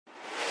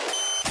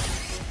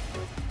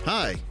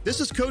Hi,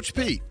 this is Coach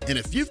Pete, and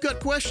if you've got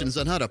questions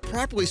on how to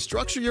properly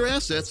structure your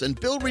assets and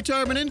build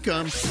retirement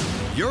income,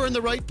 you're in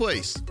the right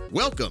place.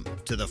 Welcome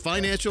to the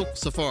Financial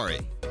Safari.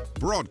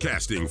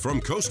 Broadcasting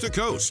from coast to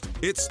coast,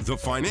 it's the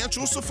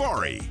Financial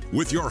Safari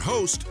with your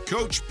host,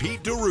 Coach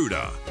Pete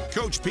D'Arruda.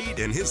 Coach Pete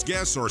and his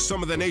guests are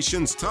some of the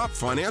nation's top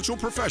financial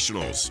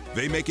professionals.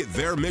 They make it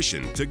their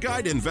mission to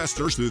guide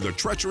investors through the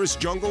treacherous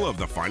jungle of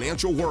the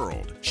financial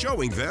world,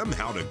 showing them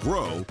how to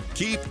grow,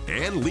 keep,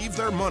 and leave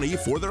their money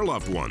for their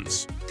loved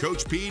ones.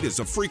 Coach Pete is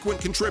a frequent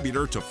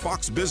contributor to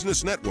Fox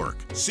Business Network,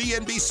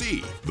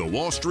 CNBC, The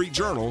Wall Street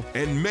Journal,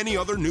 and many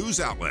other news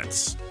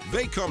outlets.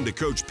 They come to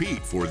Coach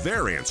Pete for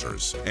their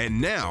answers, and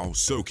now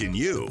so can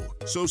you.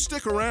 So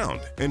stick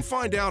around and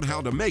find out how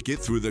to make it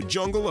through the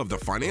jungle of the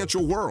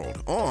financial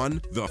world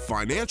on the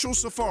Financial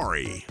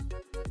Safari.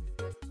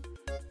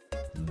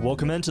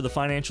 Welcome into the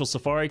Financial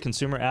Safari.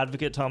 Consumer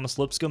advocate Thomas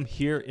Lipscomb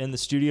here in the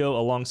studio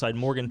alongside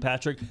Morgan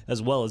Patrick,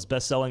 as well as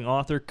best-selling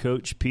author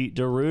Coach Pete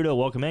D'Arruda.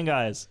 Welcome in,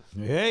 guys.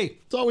 Hey.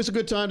 It's always a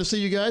good time to see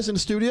you guys in the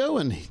studio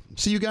and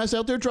see you guys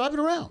out there driving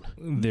around.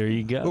 There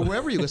you go. Or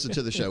wherever you listen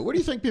to the show. Where do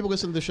you think people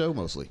listen to the show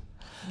mostly?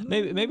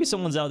 Maybe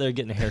someone's out there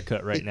getting a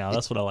haircut right now.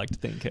 That's what I like to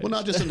think, Coach. Well,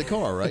 not just in the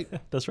car, right?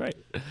 That's right.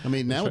 I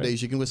mean,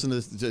 nowadays you can listen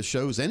to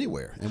shows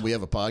anywhere. And we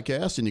have a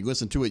podcast, and you can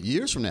listen to it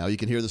years from now. You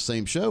can hear the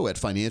same show at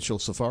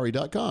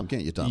financialsafari.com,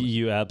 can't you, Tom?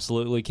 You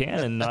absolutely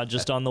can, and not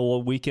just on the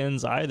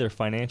weekends either,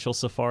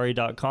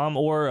 financialsafari.com.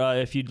 Or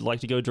if you'd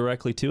like to go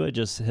directly to it,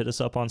 just hit us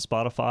up on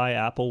Spotify,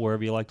 Apple,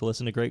 wherever you like to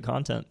listen to great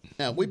content.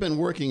 Now, we've been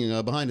working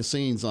behind the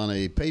scenes on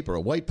a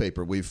white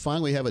paper. We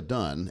finally have it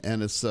done,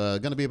 and it's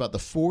going to be about the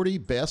 40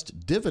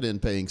 best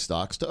dividend-paying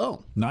stocks to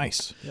own.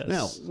 Nice. Yes.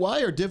 Now,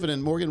 why are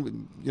dividend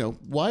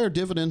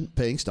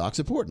paying stocks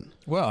important?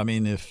 Well, I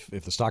mean, if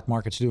the stock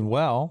market's doing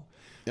well,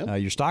 Yep.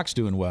 your stock's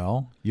doing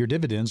well, your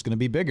dividend's going to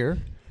be bigger,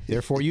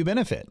 therefore you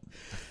benefit.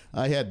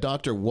 I had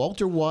Dr.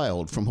 Walter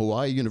Wild from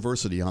Hawaii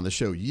University on the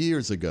show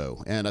years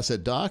ago, and I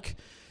said, Doc,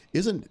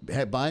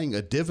 isn't buying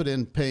a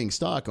dividend-paying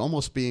stock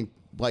almost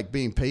like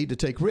being paid to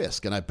take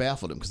risk? And I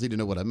baffled him because he didn't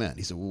know what I meant.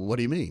 He said, well, what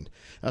do you mean?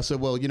 I said,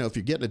 well, if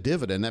you're getting a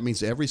dividend, that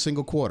means every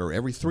single quarter,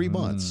 every 3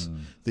 months,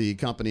 the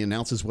company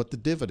announces what the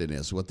dividend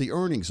is, what the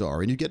earnings are,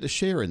 and you get to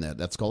share in that.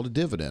 That's called a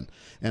dividend.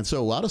 And so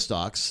a lot of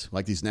stocks,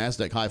 like these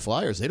NASDAQ high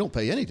flyers, they don't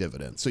pay any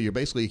dividend. So you're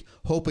basically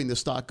hoping the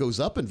stock goes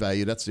up in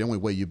value. That's the only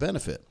way you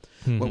benefit.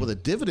 But with a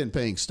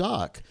dividend-paying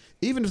stock,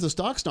 even if the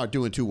stock's not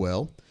doing too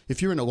well,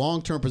 if you're in a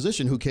long-term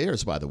position, who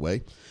cares, by the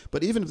way?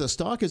 But even if the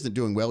stock isn't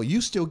doing well,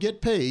 you still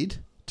get paid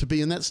to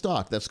be in that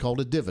stock. That's called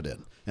a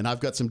dividend. And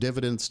I've got some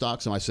dividend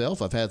stocks myself.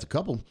 I've had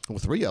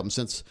three of them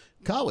since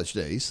college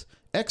days: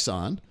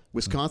 Exxon,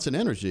 Wisconsin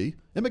Energy,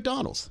 and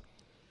McDonald's.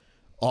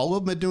 All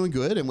of them are doing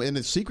good. And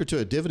the secret to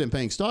a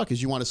dividend-paying stock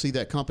is you want to see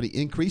that company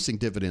increasing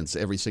dividends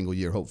every single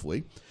year,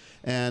 hopefully.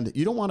 And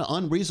you don't want an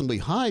unreasonably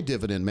high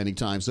dividend many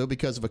times, though,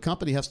 because if a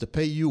company has to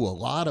pay you a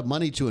lot of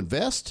money to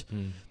invest,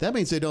 that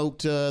means they're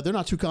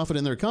not too confident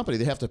in their company.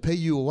 They have to pay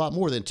you a lot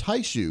more to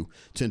entice you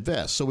to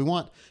invest. So we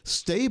want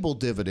stable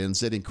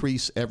dividends that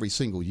increase every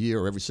single year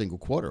or every single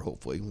quarter,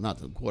 hopefully. Not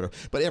the quarter,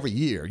 but every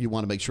year. You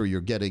want to make sure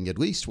you're getting at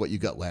least what you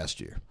got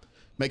last year.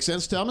 Make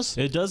sense, Thomas?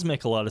 It does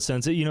make a lot of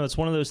sense. It's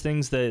one of those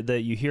things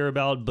that you hear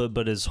about,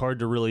 but is hard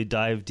to really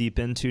dive deep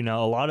into.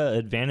 Now, a lot of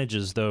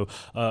advantages, though,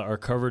 are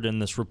covered in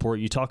this report.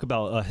 You talk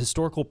about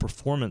historical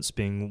performance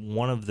being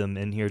one of them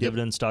in here. Yep.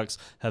 Dividend stocks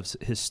have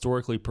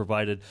historically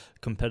provided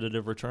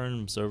competitive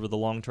returns over the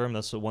long term.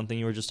 That's the one thing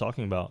you were just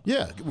talking about.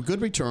 Yeah, good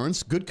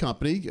returns, good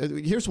company.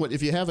 Here's what,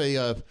 if you have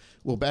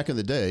back in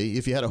the day,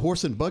 if you had a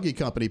horse and buggy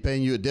company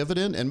paying you a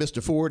dividend and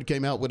Mr. Ford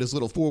came out with his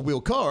little four-wheel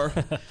car,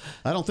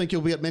 I don't think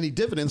you'll get many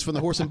dividends from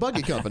the horse and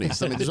buggy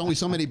companies. I mean, there's only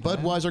so many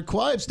Budweiser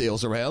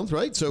Clydesdales around,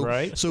 right?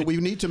 So we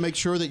need to make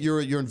sure that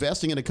you're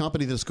investing in a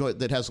company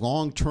that has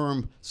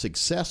long-term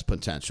success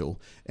potential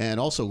and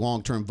also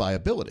long-term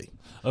viability.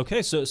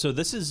 Okay, so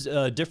this is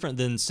different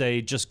than,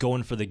 say, just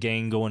going for the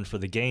gain.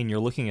 You're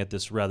looking at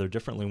this rather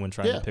differently when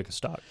trying to pick a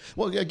stock.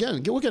 Well,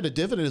 again, look at a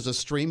dividend as a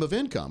stream of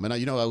income. And,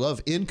 I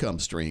love income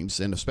streams,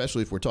 and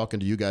especially if we're talking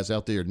to you guys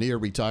out there near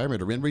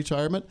retirement or in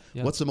retirement,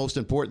 what's the most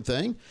important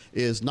thing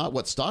is not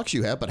what stocks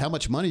you have, but how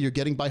much money you're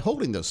getting by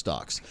holding those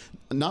stocks.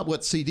 Not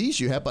what CDs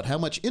you have, but how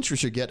much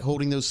interest you get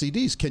holding those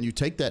CDs. Can you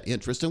take that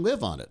interest and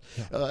live on it?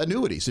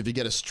 Annuities, if you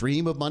get a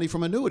stream of money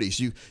from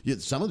annuities,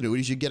 some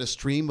annuities, you get a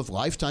stream of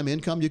lifetime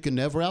income you can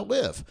never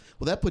outlive.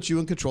 Well, that puts you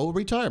in control of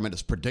retirement.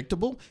 It's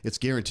predictable, it's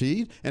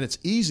guaranteed, and it's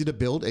easy to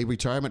build a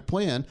retirement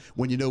plan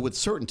when you know with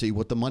certainty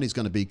what the money's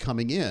going to be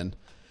coming in.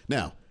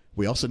 Now,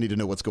 we also need to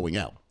know what's going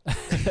out.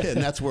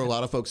 And that's where a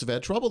lot of folks have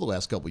had trouble the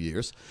last couple of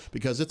years,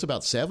 because it's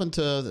about $700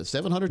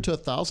 to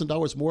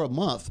 $1,000 more a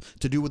month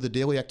to do with the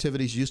daily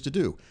activities you used to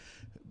do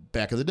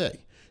back in the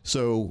day.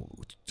 So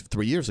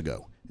 3 years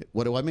ago.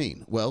 What do I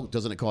mean? Well,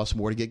 doesn't it cost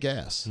more to get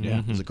gas?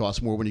 Yeah. Does it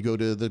cost more when you go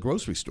to the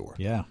grocery store?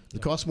 Yeah.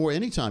 It costs more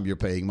anytime you're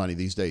paying money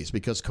these days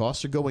because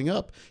costs are going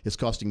up. It's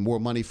costing more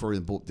money for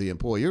the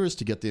employers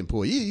to get the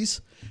employees,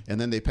 and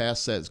then they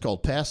pass that. It's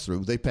called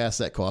pass-through. They pass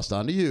that cost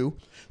on to you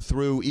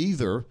through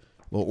either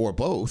or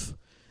both.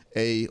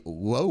 a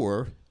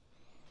lower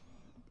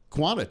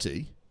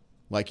quantity.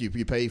 Like you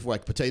pay for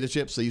like potato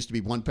chips. They used to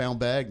be 1 pound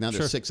bag. Now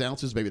they're 6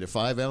 ounces. Maybe they're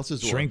 5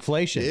 ounces.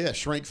 Shrinkflation. Yeah,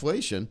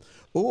 shrinkflation,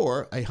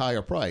 or a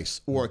higher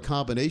price, or a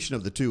combination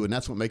of the two, and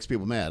that's what makes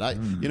people mad.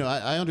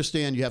 I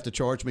understand you have to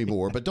charge me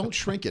more, but don't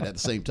shrink it at the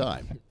same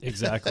time.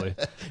 Exactly.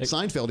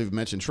 Seinfeld even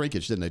mentioned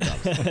shrinkage, didn't they,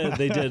 Thomas?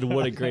 They did.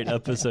 What a great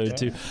episode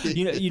too.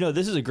 You know,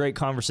 this is a great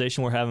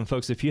conversation we're having,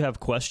 folks. If you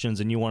have questions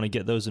and you want to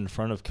get those in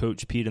front of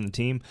Coach Pete and the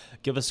team,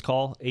 give us a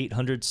call,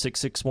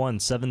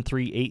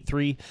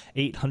 800-661-7383,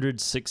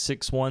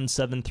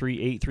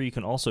 800-661-7383. You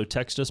can also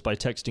text us by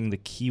texting the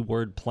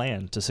keyword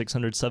plan to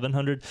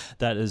 600-700.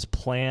 That is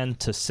plan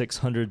to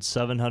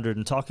 600-700.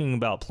 And talking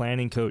about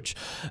planning, Coach,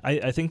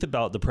 I think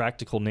about the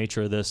practical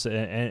nature of this,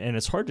 and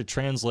it's hard to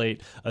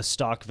translate a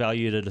stock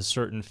valued at a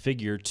certain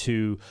figure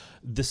to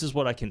this is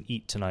what I can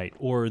eat tonight,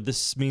 or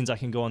this means I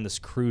can go on this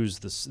cruise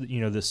this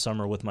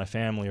summer with my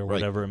family, or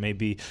whatever it may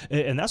be.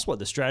 And that's what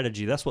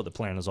the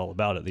plan is all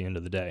about at the end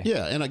of the day.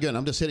 Yeah, and again,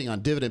 I'm just hitting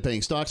on dividend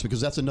paying stocks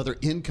because that's another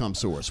income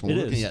source. When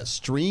we're looking at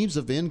streams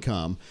of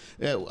income,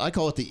 I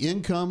call it the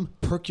income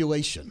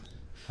percolation.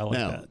 I like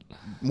that.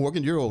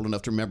 Morgan, you're old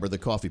enough to remember the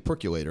coffee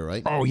percolator,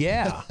 right? Oh,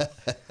 yeah.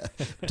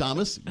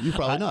 Thomas, you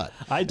probably not.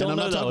 I don't know.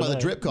 And I'm not talking about the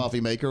drip coffee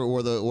maker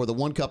or the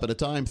 1 cup at a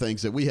time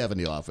things that we have in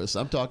the office.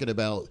 I'm talking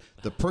about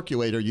the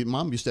percolator.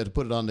 Mom used to have to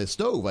put it on the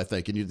stove, I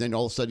think, and then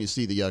all of a sudden you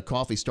see the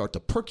coffee start to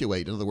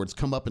percolate. In other words,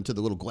 come up into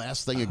the little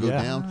glass thing and go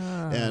down.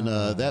 And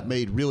that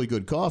made really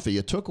good coffee.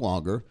 It took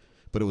longer,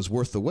 but it was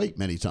worth the wait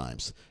many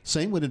times.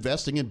 Same with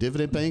investing in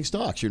dividend-paying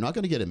stocks. You're not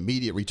going to get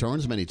immediate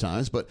returns many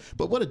times, but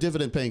what a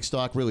dividend-paying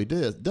stock really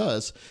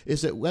does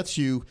is it lets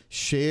you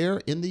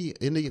share in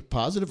the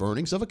positive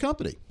earnings of a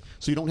company.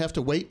 So you don't have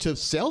to wait to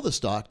sell the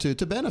stock to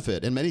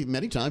benefit. And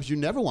many times you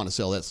never want to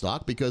sell that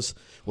stock because,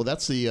 well,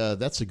 that's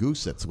the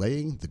goose that's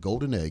laying the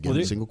golden egg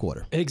every single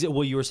quarter.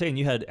 Well, you were saying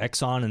you had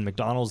Exxon and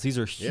McDonald's. These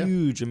are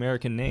huge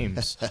American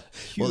names.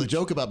 Well, the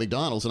joke about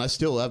McDonald's, and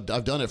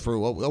I've done it for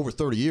over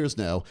 30 years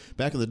now.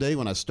 Back in the day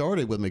when I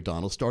started with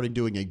McDonald's, started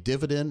doing a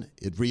dividend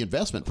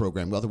reinvestment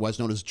program, otherwise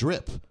known as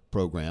DRIP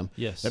program.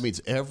 Yes. That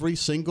means every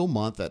single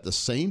month at the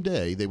same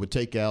day, they would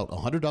take out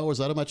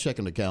 $100 out of my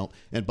checking account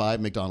and buy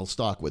McDonald's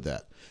stock with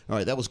that. All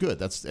right, that was good.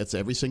 That's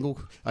every single,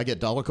 I get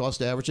dollar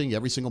cost averaging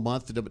every single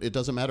month. It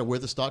doesn't matter where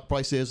the stock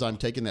price is. I'm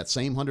taking that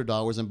same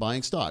 $100 and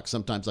buying stock.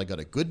 Sometimes I got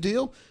a good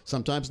deal,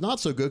 sometimes not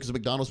so good because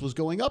McDonald's was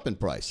going up in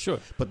price. Sure.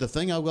 But the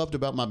thing I loved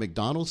about my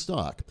McDonald's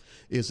stock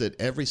is that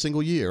every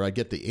single year I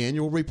get the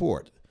annual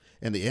report.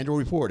 And the annual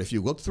report, if you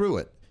look through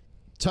it,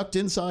 tucked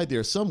inside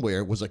there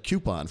somewhere was a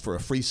coupon for a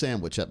free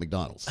sandwich at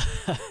McDonald's.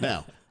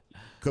 Now,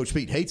 Coach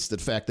Pete hates the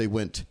fact they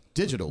went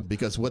digital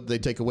because what did they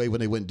take away when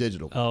they went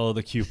digital? Oh,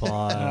 the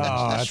coupon.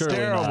 Oh, that's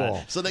terrible.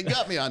 Not. So they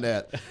got me on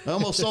that. I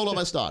almost sold all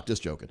my stock.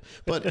 Just joking.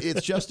 But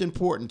it's just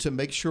important to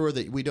make sure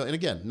that we don't, and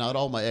again, not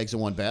all my eggs in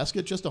one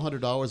basket, just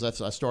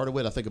 $100. I started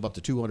with, I think, up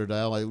to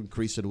 $200. I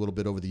increased it a little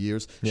bit over the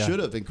years. Yeah. Should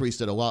have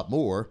increased it a lot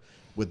more.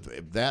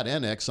 With that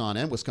and Exxon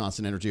and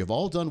Wisconsin Energy have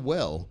all done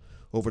well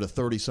over the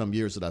 30-some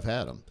years that I've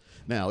had them.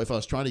 Now, if I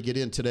was trying to get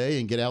in today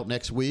and get out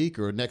next week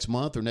or next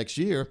month or next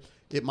year,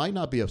 it might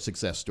not be a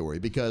success story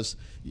because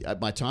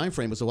my time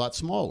frame was a lot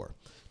smaller.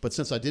 But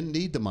since I didn't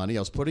need the money,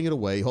 I was putting it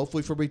away,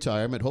 hopefully for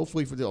retirement,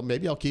 hopefully for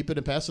maybe I'll keep it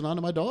and pass it on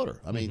to my daughter.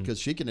 I mean, because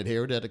she can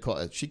inherit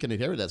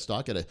that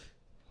stock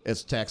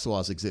as tax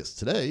laws exist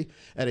today,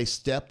 at a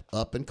step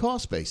up in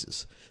cost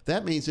basis.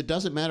 That means it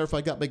doesn't matter if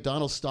I got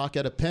McDonald's stock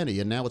at a penny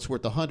and now it's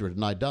worth $100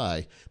 and I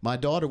die. My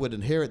daughter would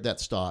inherit that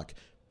stock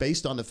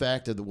based on the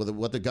fact that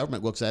what the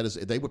government looks at is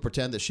they would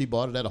pretend that she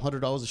bought it at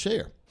 $100 a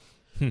share.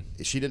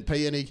 She didn't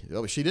pay any.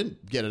 She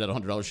didn't get it at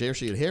 $100 a share.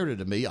 She inherited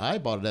it to me. I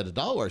bought it at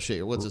 $1 a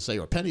share. What does it say?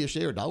 Or a penny a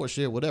share, $1 a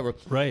share, whatever.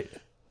 Right.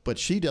 But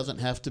she doesn't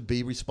have to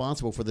be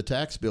responsible for the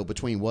tax bill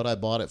between what I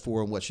bought it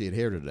for and what she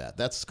inherited it at.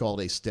 That's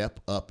called a step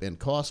up in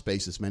cost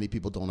basis. Many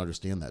people don't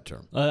understand that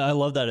term. I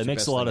love that. It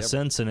makes a lot of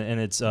sense, and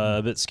it's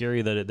a bit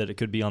scary that it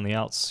could be on the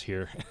outs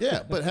here.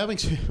 Yeah, but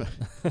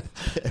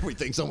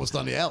everything's almost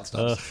on the outs.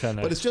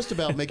 But it's just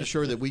about making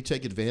sure that we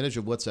take advantage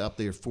of what's out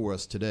there for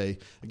us today.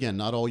 Again,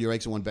 not all your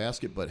eggs in one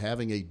basket, but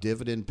having a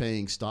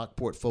dividend-paying stock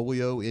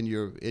portfolio in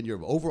your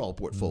overall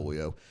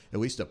portfolio,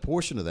 at least a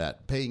portion of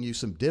that, paying you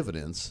some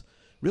dividends,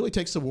 really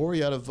takes the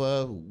worry out of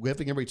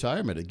living in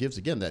retirement. It gives,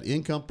 again, that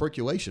income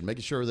percolation,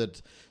 making sure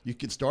that you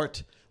can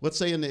start. Let's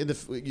say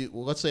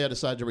let's say I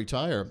decided to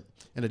retire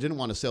and I didn't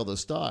want to sell those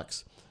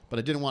stocks, but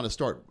I didn't want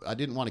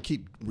to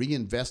keep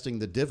reinvesting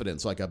the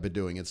dividends like I've been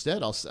doing.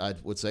 Instead, I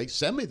would say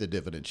send me the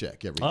dividend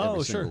check every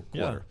single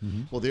quarter. Yeah.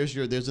 Mm-hmm. Well,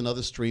 there's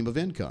another stream of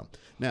income.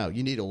 Now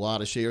you need a lot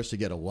of shares to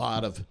get a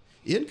lot of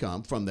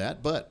income from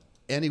that, but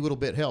any little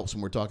bit helps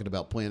when we're talking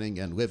about planning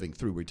and living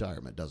through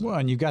retirement, doesn't it? Well,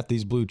 and you've got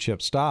these blue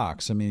chip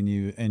stocks. I mean,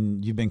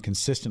 you've been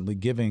consistently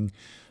giving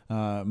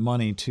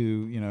money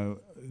to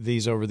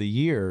these over the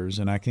years,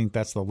 and I think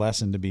that's the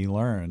lesson to be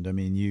learned. I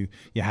mean, you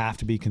have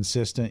to be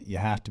consistent, you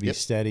have to be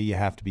steady, you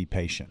have to be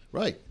patient.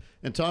 Right.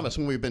 And Thomas,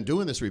 when we've been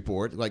doing this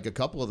report, like a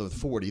couple of the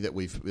 40 that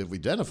we've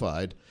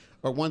identified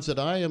are ones that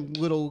I am a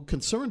little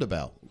concerned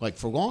about, like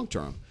for long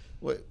term.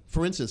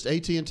 For instance,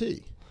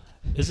 AT&T.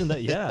 Isn't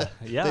that, yeah.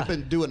 They've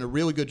been doing a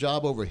really good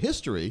job over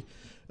history,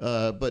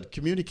 but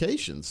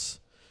communications,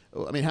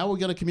 I mean, how are we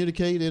going to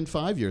communicate in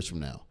 5 years from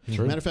now?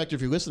 True. Matter of fact,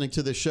 if you're listening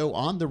to this show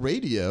on the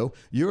radio,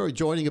 you're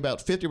joining about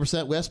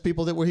 50% less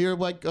people that were here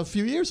like a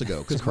few years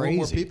ago, because more and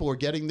more people are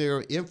getting their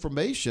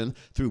information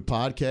through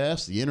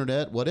podcasts, the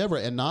internet, whatever,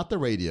 and not the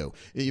radio.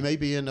 You may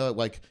be in,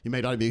 you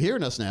may not be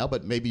hearing us now,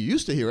 but maybe you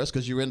used to hear us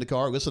because you were in the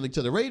car listening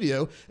to the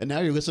radio, and now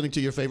you're listening to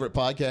your favorite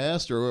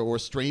podcast or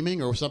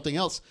streaming or something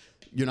else.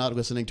 You're not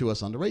listening to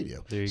us on the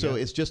radio. So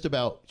it's just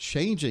about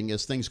changing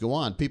as things go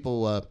on.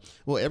 People,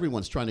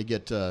 everyone's trying to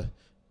get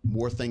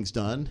more things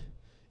done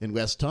in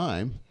less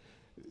time.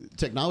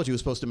 Technology was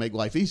supposed to make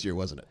life easier,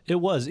 wasn't it? It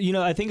was.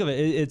 I think of it,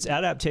 it's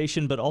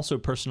adaptation, but also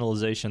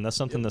personalization. That's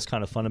something that's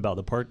kind of fun about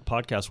the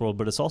podcast world,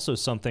 but it's also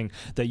something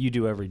that you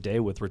do every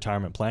day with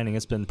retirement planning.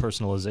 It's been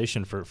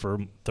personalization for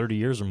 30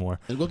 years or more.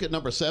 And look at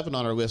number 7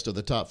 on our list of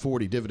the top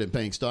 40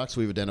 dividend-paying stocks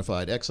we've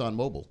identified,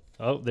 ExxonMobil.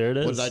 Oh, there it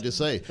is. What did I just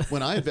say?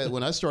 When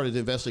I started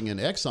investing in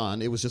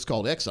Exxon, it was just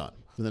called Exxon.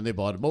 And then they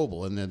bought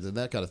Mobil, and then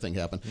that kind of thing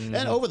happened. Mm-hmm.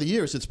 And over the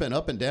years, it's been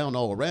up and down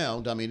all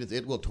around. I mean,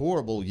 it looked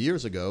horrible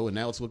years ago, and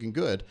now it's looking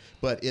good.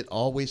 But it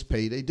always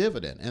paid a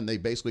dividend, and they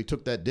basically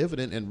took that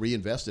dividend and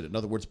reinvested it. In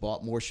other words,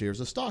 bought more shares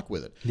of stock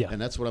with it. Yeah. And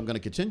that's what I'm going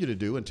to continue to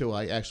do until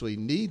I actually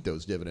need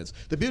those dividends.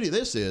 The beauty of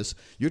this is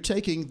you're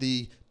taking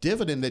the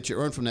dividend that you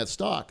earn from that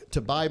stock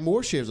to buy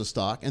more shares of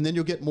stock, and then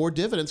you'll get more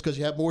dividends because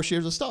you have more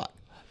shares of stock.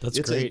 It's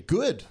great. A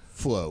good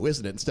flow,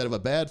 isn't it? Instead of a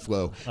bad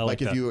flow.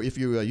 Like if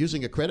you're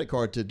using a credit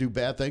card to do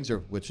bad things, or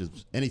which is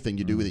anything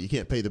you do with it, you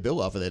can't pay the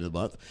bill off at the end of the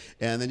month,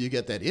 and then you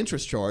get that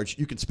interest charge.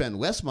 You can spend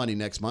less money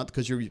next month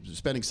because you're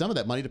spending some of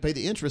that money to pay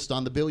the interest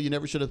on the bill you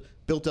never should have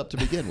built up to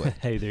begin with.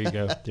 Hey, there you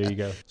go. There you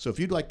go. So if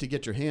you'd like to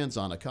get your hands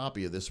on a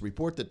copy of this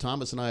report that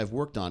Thomas and I have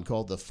worked on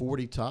called the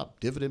 40 Top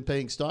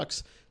Dividend-Paying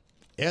Stocks,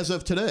 as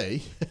of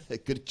today,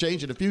 it could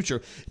change in the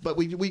future, but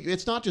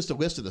it's not just a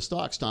list of the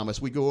stocks,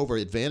 Thomas. We go over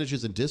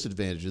advantages and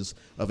disadvantages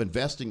of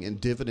investing in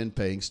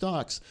dividend-paying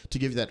stocks to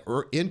give you that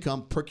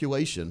income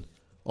percolation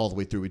all the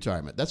way through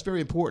retirement. That's very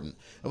important.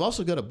 I've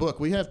also got a book.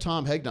 We have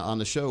Tom Hegna on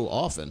the show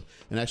often,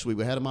 and actually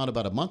we had him on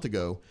about a month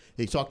ago.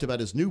 He talked about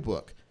his new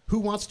book, Who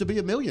Wants to Be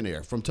a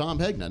Millionaire, from Tom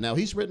Hegna. Now,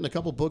 he's written a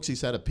couple books. He's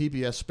had a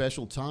PBS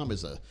special. Tom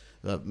is a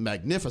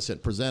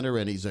magnificent presenter,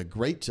 and he's a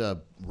great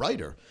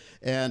writer.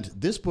 And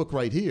this book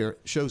right here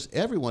shows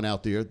everyone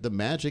out there the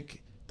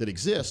magic that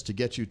exists to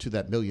get you to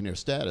that millionaire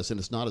status. And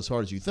it's not as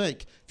hard as you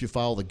think if you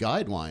follow the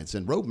guidelines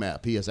and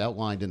roadmap he has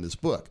outlined in this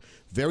book.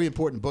 Very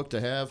important book to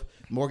have.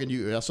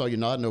 Morgan, I saw you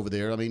nodding over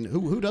there. I mean,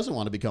 who doesn't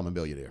want to become a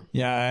millionaire?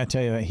 Yeah, I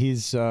tell you,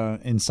 he's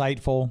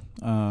insightful.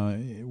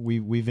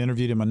 We've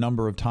interviewed him a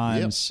number of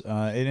times,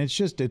 and it's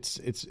just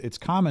it's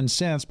common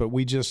sense, but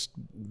we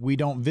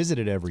don't visit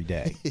it every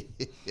day.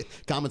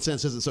 Common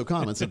sense isn't so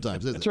common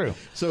sometimes, is it? True.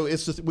 So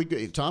it's just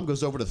Tom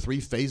goes over the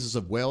 3 phases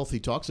of wealth. He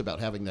talks about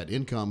having that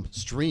income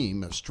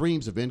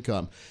streams of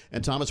income.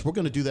 And Thomas, we're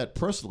going to do that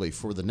personally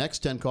for the next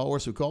 10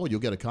 callers who call. You'll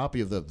get a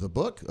copy of the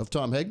book of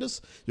Tom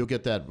Hegna's. You'll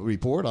get that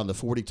report on the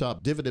 40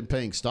 top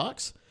dividend-paying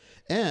stocks,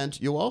 and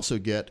you'll also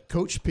get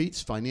Coach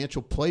Pete's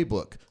financial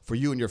playbook for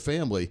you and your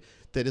family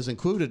that is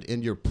included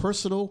in your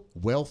personal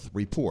wealth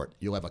report.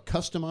 You'll have a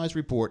customized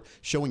report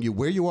showing you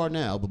where you are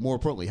now, but more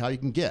importantly, how you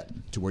can get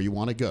to where you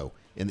want to go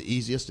in the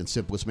easiest and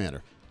simplest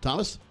manner.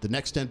 Thomas, the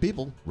next 10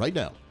 people right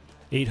now.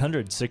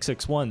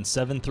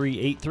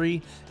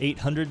 800-661-7383,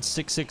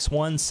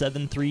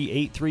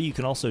 800-661-7383. You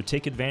can also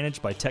take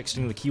advantage by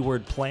texting the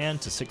keyword PLAN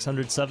to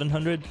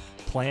 600-700,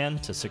 PLAN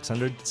to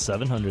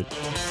 600-700.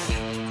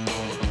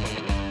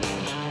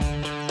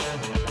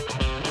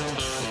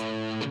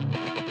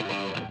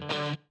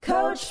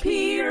 Coach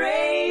P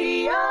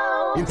Radio.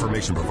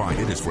 Information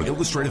provided is for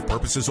illustrative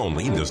purposes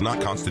only and does not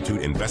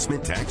constitute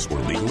investment, tax, or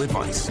legal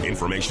advice.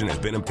 Information has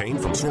been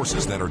obtained from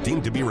sources that are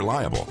deemed to be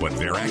reliable, but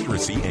their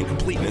accuracy and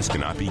completeness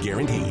cannot be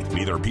guaranteed.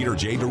 Neither Peter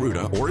J.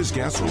 Deruta or his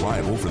guests are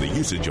liable for the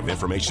usage of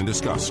information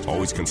discussed.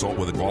 Always consult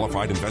with a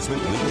qualified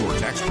investment, legal, or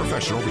tax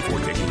professional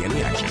before taking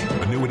any action.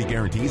 Annuity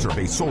guarantees are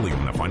based solely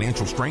on the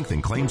financial strength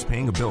and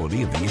claims-paying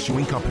ability of the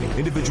issuing company.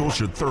 Individuals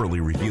should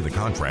thoroughly review the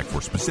contract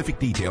for specific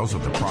details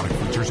of the product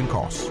features and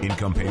costs.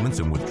 Income payments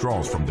and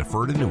withdrawals from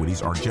deferred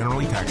annuities are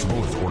generally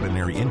taxable as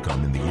ordinary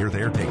income in the year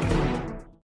they are taken.